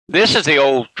This is the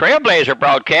old Trailblazer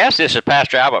broadcast. This is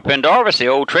Pastor Albert Pendarvis, the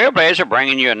old Trailblazer,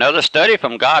 bringing you another study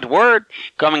from God's Word,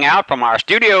 coming out from our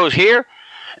studios here.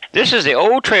 This is the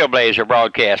old Trailblazer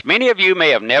broadcast. Many of you may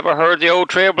have never heard the old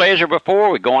Trailblazer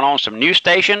before. We're going on some new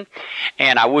station,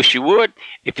 and I wish you would.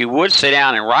 If you would, sit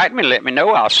down and write me. Let me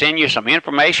know. I'll send you some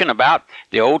information about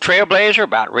the old Trailblazer,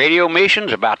 about radio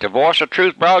missions, about the Voice of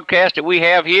Truth broadcast that we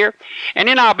have here. And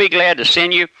then I'll be glad to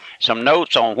send you some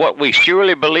notes on what we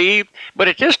surely believe. But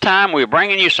at this time, we're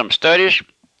bringing you some studies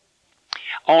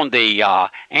on the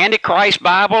Antichrist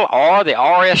Bible or the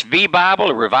RSV Bible,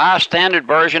 the Revised Standard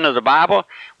Version of the Bible,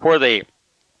 where the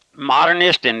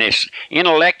modernists and the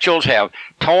intellectuals have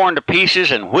torn to pieces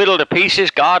and whittled to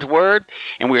pieces God's Word,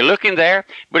 and we're looking there.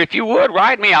 But if you would,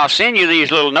 write me. I'll send you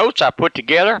these little notes I put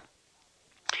together.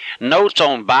 Notes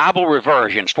on Bible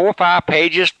reversions, 4 or 5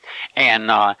 pages,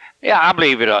 and I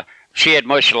believe it'll shed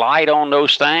much light on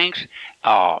those things.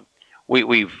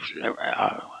 We've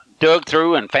dug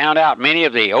through and found out many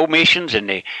of the omissions and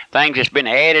the things that's been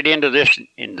added into this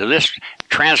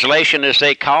translation, as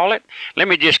they call it. Let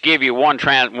me just give you one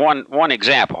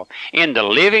example. In the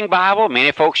Living Bible,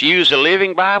 many folks use the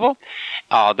Living Bible.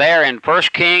 There in 1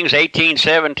 Kings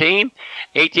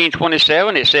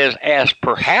 1827, it says, as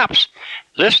perhaps,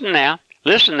 listen now,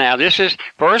 this is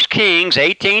 1 Kings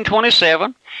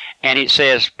 18:27, and it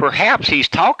says, perhaps he's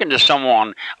talking to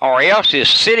someone or else is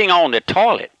sitting on the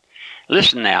toilet.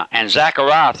 Listen now, and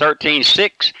Zechariah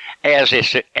 13:6,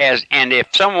 and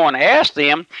if someone asks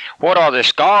them, what are the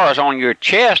scars on your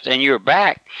chest and your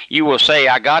back, you will say,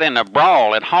 I got in a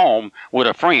brawl at home with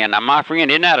a friend. Now, my friend,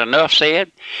 isn't that enough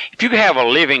said? If you have a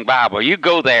Living Bible, you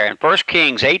go there in 1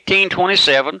 Kings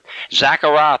 18:27,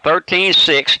 Zechariah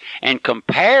 13:6, and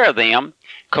compare them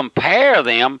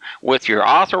with your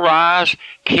authorized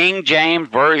King James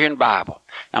Version Bible.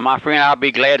 Now, my friend, I'll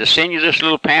be glad to send you this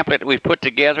little pamphlet that we've put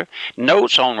together,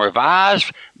 notes on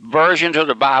revised versions of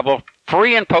the Bible,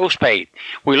 free and postpaid.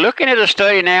 We're looking at a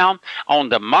study now on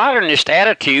the modernist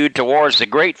attitude towards the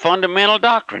great fundamental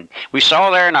doctrine. We saw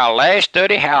there in our last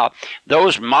study how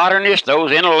those modernists,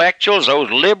 those intellectuals, those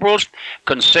liberals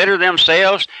consider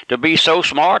themselves to be so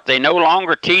smart they no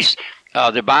longer teach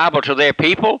the Bible to their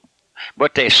people,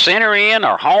 but they center in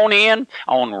or hone in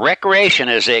on recreation,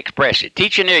 as they express it,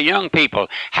 teaching their young people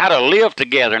how to live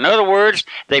together. In other words,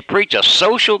 they preach a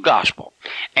social gospel,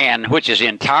 and which is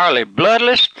entirely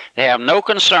bloodless. They have no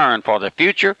concern for the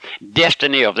future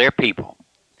destiny of their people.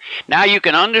 Now you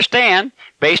can understand,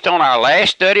 based on our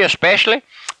last study especially,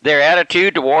 their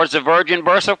attitude towards the virgin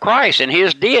birth of Christ and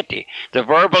His deity, the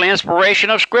verbal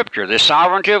inspiration of Scripture, the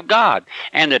sovereignty of God,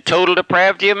 and the total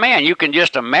depravity of man. You can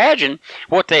just imagine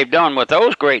what they've done with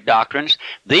those great doctrines.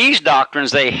 These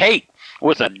doctrines they hate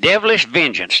with a devilish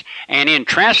vengeance. And in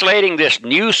translating this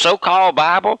new so-called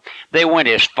Bible, they went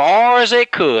as far as they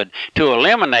could to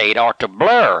eliminate or to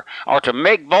blur or to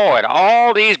make void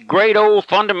all these great old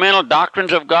fundamental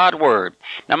doctrines of God's Word.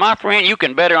 Now, my friend, you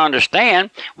can better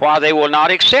understand why they will not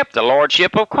accept the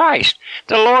Lordship of Christ.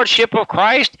 The Lordship of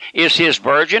Christ is His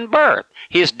virgin birth,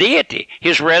 His deity,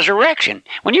 His resurrection.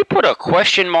 When you put a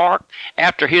question mark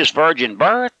after His virgin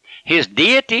birth, His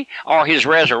deity, or His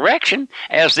resurrection,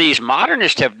 as these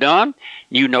modernists have done,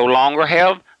 you no longer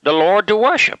have the Lord to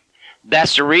worship.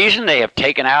 That's the reason they have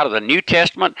taken out of the New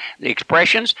Testament the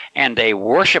expressions, and they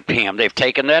worshiped Him. They've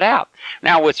taken that out.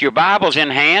 Now, with your Bibles in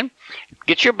hand,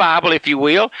 get your Bible, if you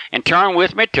will, and turn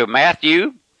with me to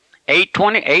Matthew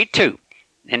 8:2.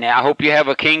 And I hope you have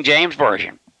a King James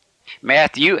Version.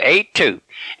 Matthew 8:2.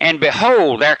 And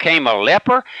behold, there came a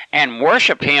leper and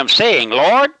worshipped Him, saying,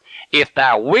 Lord, if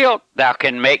thou wilt, thou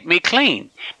can make me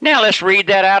clean. Now let's read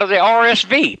that out of the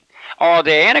RSV or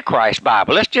the Antichrist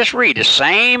Bible. Let's just read the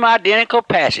same identical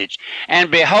passage. And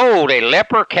behold, a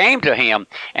leper came to him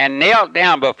and knelt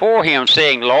down before him,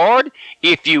 saying, Lord,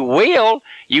 if you will,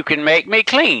 you can make me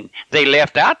clean. They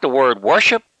left out the word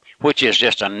worship, which is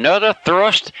just another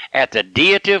thrust at the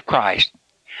deity of Christ.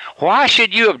 Why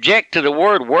should you object to the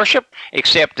word worship,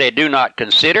 except they do not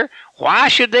consider? Why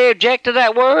should they object to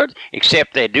that word,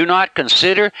 except they do not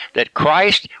consider that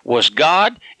Christ was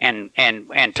God and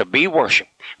to be worshipped?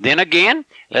 Then again,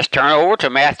 let's turn over to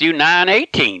Matthew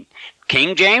 9:18,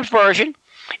 King James Version.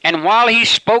 And while he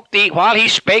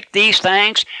spake these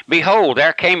things, behold,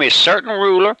 there came a certain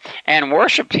ruler and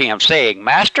worshipped Him, saying,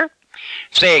 Master,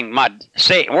 my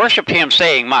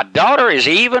daughter is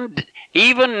even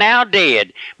even now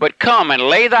dead. But come and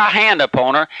lay thy hand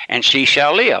upon her, and she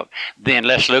shall live. Then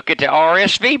let's look at the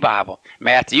RSV Bible.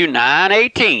 Matthew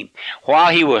 9:18.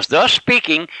 While he was thus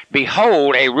speaking,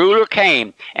 behold, a ruler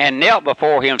came and knelt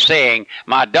before him, saying,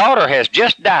 My daughter has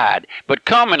just died, but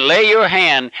come and lay your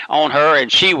hand on her,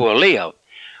 and she will live.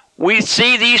 We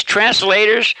see these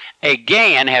translators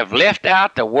again have left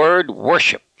out the word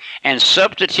worship and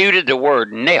substituted the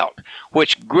word knelt,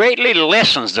 which greatly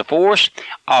lessens the force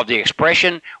of the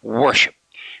expression worship.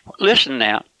 Listen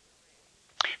now.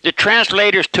 The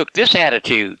translators took this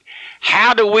attitude.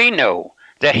 How do we know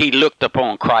that he looked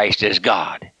upon Christ as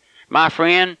God? My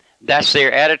friend, that's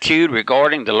their attitude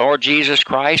regarding the Lord Jesus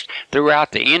Christ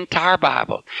throughout the entire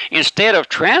Bible. Instead of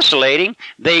translating,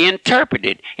 they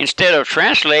interpreted. Instead of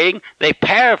translating, they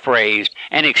paraphrased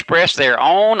and expressed their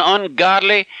own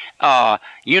ungodly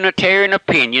Unitarian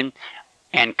opinion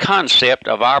and concept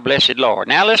of our blessed Lord.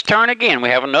 Now let's turn again. We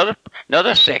have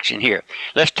another section here.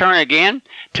 Let's turn again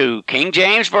to King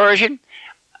James Version,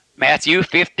 Matthew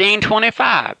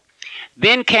 15:25.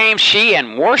 Then came she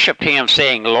and worshipped him,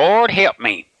 saying, Lord, help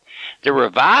me. The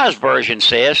Revised Version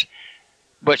says,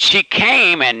 but she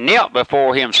came and knelt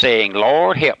before him, saying,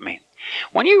 Lord, help me.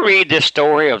 When you read this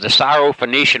story of the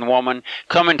Syrophoenician woman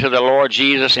coming to the Lord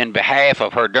Jesus in behalf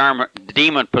of her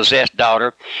demon-possessed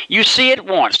daughter, you see at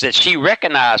once that she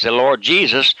recognized the Lord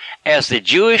Jesus as the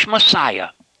Jewish Messiah,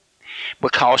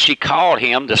 because she called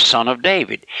him the Son of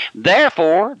David.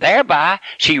 Therefore, thereby,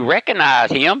 she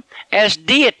recognized him as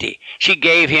deity. She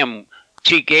gave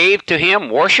to him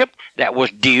worship that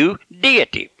was due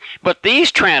deity. But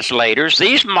these translators,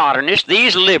 these modernists,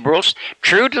 these liberals,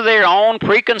 true to their own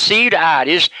preconceived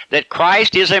ideas that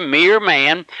Christ is a mere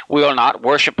man, will not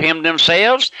worship him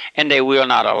themselves, and they will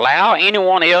not allow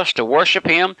anyone else to worship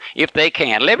him if they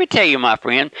can. Let me tell you, my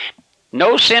friend,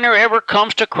 no sinner ever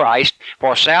comes to Christ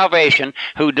for salvation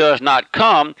who does not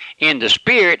come in the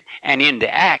spirit and in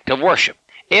the act of worship.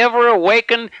 Every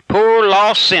awakened, poor,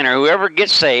 lost sinner who ever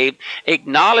gets saved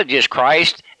acknowledges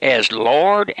Christ as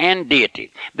Lord and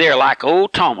deity. They're like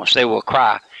old Thomas. They will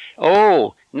cry,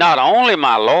 oh, not only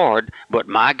my Lord, but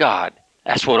my God.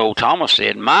 That's what old Thomas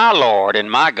said, my Lord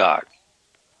and my God.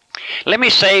 Let me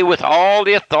say with all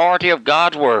the authority of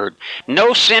God's word,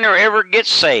 no sinner ever gets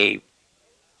saved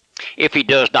if he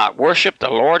does not worship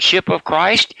the Lordship of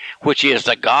Christ, which is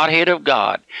the Godhead of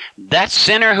God. That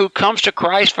sinner who comes to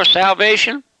Christ for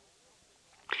salvation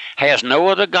has no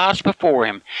other gods before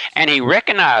him, and he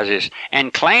recognizes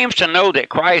and claims to know that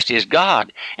Christ is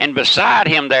God, and beside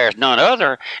him there is none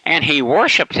other, and he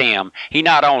worships him. He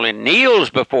not only kneels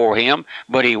before him,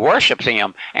 but he worships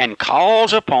him and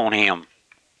calls upon him.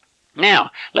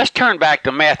 Now, let's turn back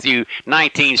to Matthew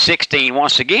 19:16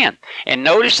 once again, and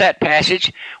notice that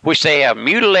passage which they have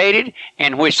mutilated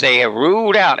and which they have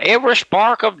ruled out every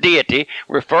spark of deity,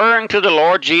 referring to the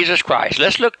Lord Jesus Christ.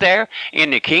 Let's look there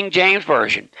in the King James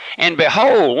Version. And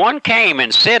behold, one came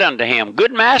and said unto him,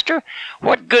 Good master,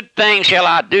 what good thing shall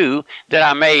I do that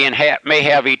I may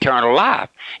have eternal life?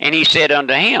 And he said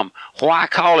unto him, Why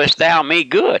callest thou me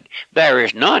good? There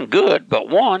is none good but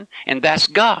one, and that's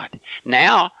God.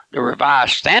 Now, the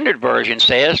Revised Standard Version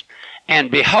says, And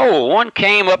behold, one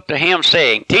came up to him,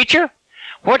 saying, Teacher,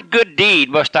 what good deed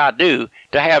must I do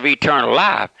to have eternal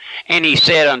life? And he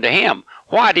said unto him,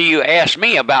 Why do you ask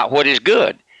me about what is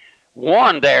good?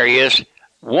 One there is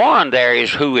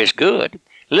who is good.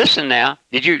 Listen now,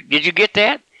 did you get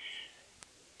that?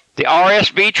 The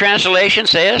RSV translation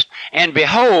says, And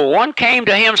behold, one came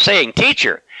to him, saying,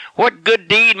 Teacher, what good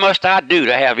deed must I do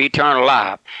to have eternal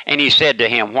life? And he said to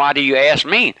him, Why do you ask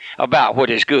me about what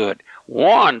is good?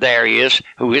 One there is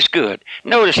who is good.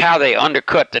 Notice how they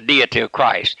undercut the deity of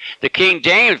Christ. The King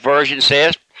James Version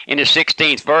says in the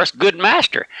 16th verse, Good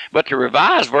master. But the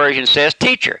Revised Version says,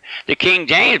 Teacher. The King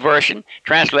James Version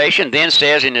translation then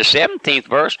says in the 17th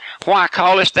verse, Why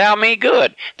callest thou me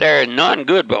good? There is none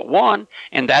good but one,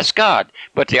 and that's God.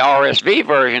 But the RSV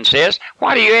Version says,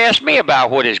 Why do you ask me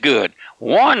about what is good?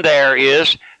 One there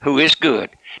is who is good.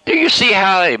 Do you see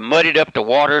how they muddied up the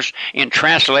waters in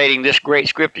translating this great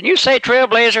script? And you say,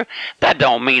 Trailblazer, that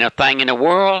don't mean a thing in the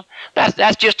world.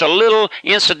 That's just a little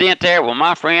incident there. Well,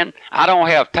 my friend, I don't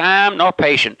have time nor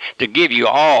patience to give you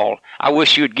all. I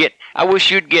wish you'd get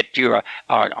your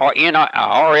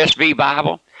RSV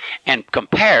Bible and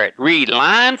compare it. Read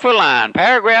line for line,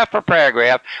 paragraph for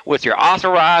paragraph with your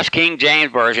authorized King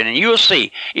James Version, and you'll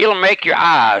see. It'll make your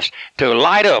eyes to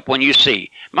light up when you see.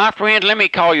 My friend, let me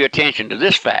call your attention to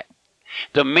this fact.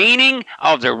 The meaning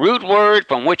of the root word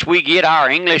from which we get our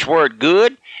English word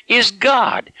good is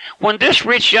God. When this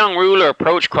rich young ruler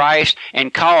approached Christ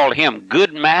and called him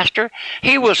good master,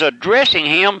 he was addressing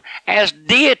him as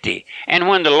deity. And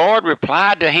when the Lord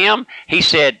replied to him, he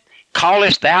said,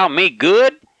 "Callest thou me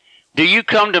good? Do you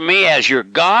come to me as your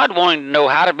God, wanting to know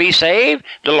how to be saved?"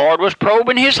 The Lord was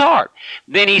probing his heart.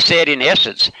 Then he said, in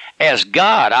essence, "As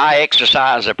God, I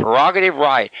exercise the prerogative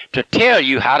right to tell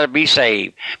you how to be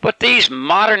saved." But these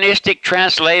modernistic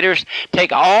translators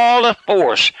take all the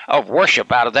force of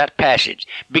worship out of that passage,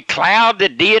 becloud the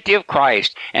deity of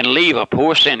Christ, and leave a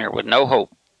poor sinner with no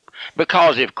hope.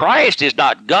 Because if Christ is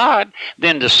not God,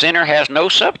 then the sinner has no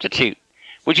substitute.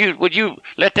 Would you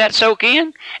let that soak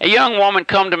in? A young woman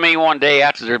come to me one day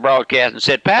after the broadcast and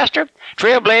said, "Pastor,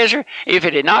 Trailblazer, if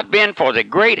it had not been for the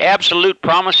great absolute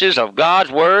promises of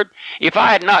God's Word, if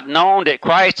I had not known that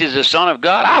Christ is the Son of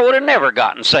God, I would have never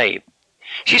gotten saved."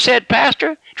 She said,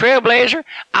 "Pastor, Trailblazer,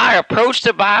 I approached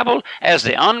the Bible as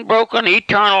the unbroken,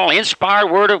 eternal, inspired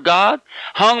Word of God,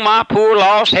 hung my poor,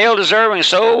 lost, hell-deserving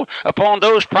soul upon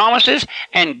those promises,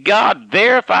 and God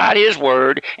verified His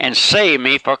Word and saved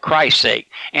me for Christ's sake.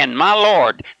 And my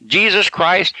Lord, Jesus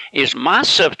Christ, is my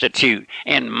substitute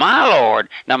and my Lord."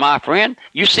 Now, my friend,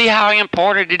 you see how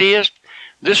important it is?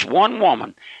 This one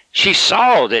woman, she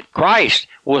saw that Christ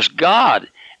was God.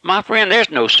 My friend,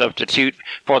 there's no substitute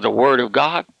for the Word of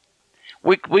God.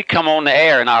 We come on the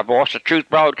air in our Voice of Truth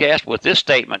broadcast with this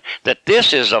statement, that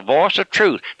this is the voice of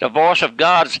truth, the voice of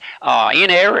God's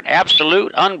inerrant,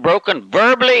 absolute, unbroken,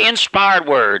 verbally inspired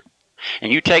Word.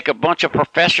 And you take a bunch of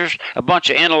professors, a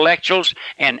bunch of intellectuals,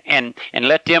 and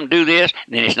let them do this,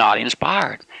 then it's not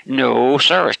inspired. No,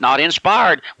 sir, it's not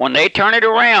inspired. When they turn it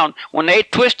around, when they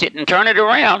twist it and turn it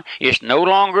around, it's no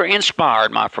longer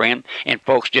inspired, my friend. And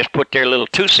folks just put their little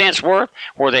 2 cents worth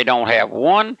where they don't have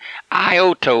one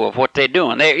iota of what they're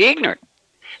doing. They're ignorant.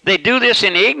 They do this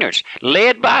in ignorance,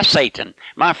 led by Satan.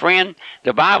 My friend,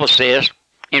 the Bible says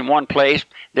in one place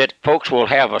that folks will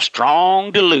have a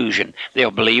strong delusion.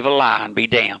 They'll believe a lie and be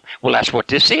damned. Well, that's what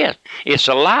this is. It's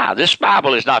a lie. This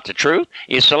Bible is not the truth.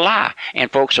 It's a lie. And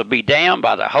folks will be damned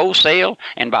by the wholesale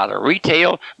and by the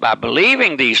retail by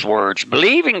believing these words,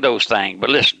 believing those things. But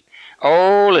listen.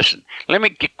 Oh, listen. Let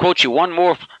me quote you one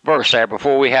more verse there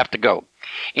before we have to go.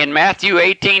 In Matthew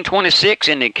 18:26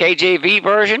 in the KJV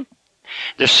version,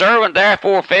 "The servant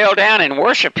therefore fell down and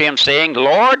worshipped him, saying,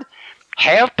 Lord,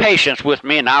 have patience with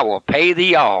me, and I will pay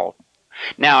thee all."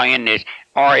 Now, in the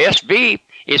RSV,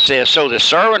 it says, "So the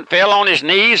servant fell on his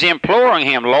knees, imploring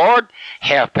him, Lord,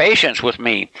 have patience with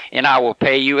me, and I will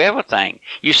pay you everything."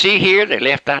 You see here, they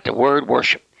left out the word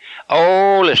worship.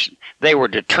 Oh, listen, they were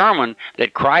determined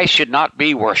that Christ should not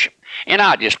be worshipped. And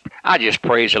I just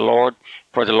praise the Lord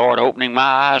for the Lord opening my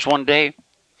eyes one day.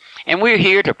 And we're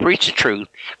here to preach the truth.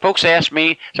 Folks ask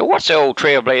me, "So what's the old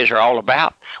Trailblazer all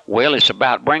about?" Well, it's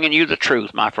about bringing you the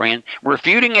truth, my friend.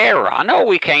 Refuting error. I know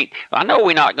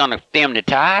we're not going to stem the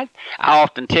tide. I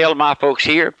often tell my folks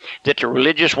here that the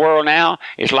religious world now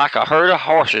is like a herd of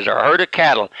horses or a herd of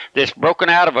cattle that's broken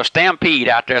out of a stampede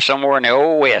out there somewhere in the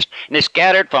Old West. And it's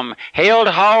scattered from Hell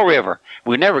to Haw River.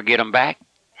 We never get them back.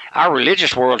 Our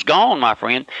religious world's gone, my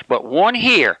friend, but one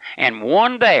here and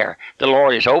one there, the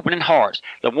Lord is opening hearts.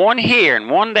 The one here and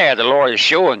one there, the Lord is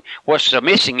showing what's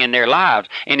missing in their lives,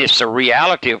 and it's the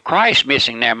reality of Christ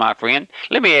missing there, my friend.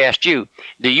 Let me ask you,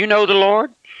 do you know the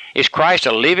Lord? Is Christ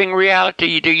a living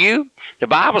reality to you? The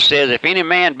Bible says, if any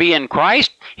man be in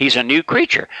Christ, he's a new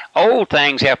creature. Old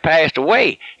things have passed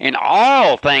away, and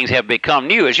all things have become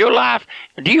new. Is your life,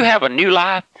 do you have a new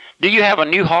life? Do you have a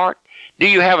new heart? Do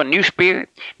you have a new spirit?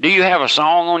 Do you have a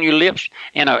song on your lips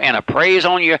and a praise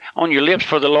on your lips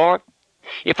for the Lord?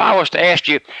 If I was to ask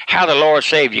you how the Lord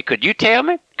saved you, could you tell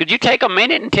me? Could you take a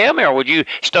minute and tell me, or would you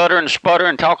stutter and sputter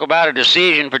and talk about a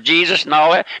decision for Jesus and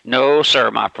all that? No,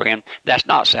 sir, my friend. That's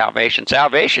not salvation.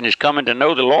 Salvation is coming to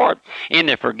know the Lord in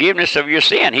the forgiveness of your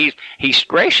sin. He's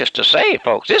gracious to save,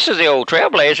 folks. This is the old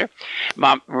Trailblazer.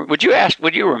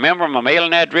 Would you remember my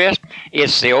mailing address?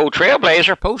 It's the old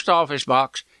Trailblazer, Post Office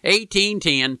Box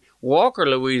 1810, Walker,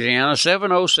 Louisiana,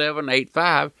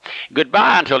 70785.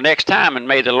 Goodbye until next time, and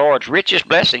may the Lord's richest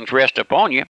blessings rest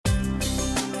upon you.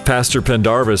 Pastor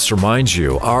Pendarvis reminds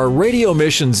you, our Radio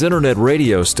Missions Internet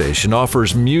radio station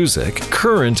offers music,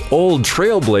 current old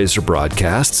Trailblazer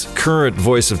broadcasts, current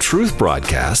Voice of Truth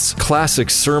broadcasts,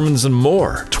 classic sermons, and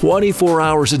more, 24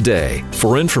 hours a day.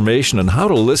 For information on how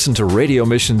to listen to Radio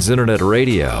Missions Internet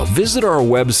radio, visit our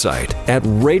website at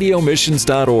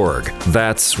radiomissions.org.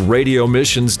 That's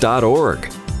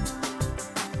radiomissions.org.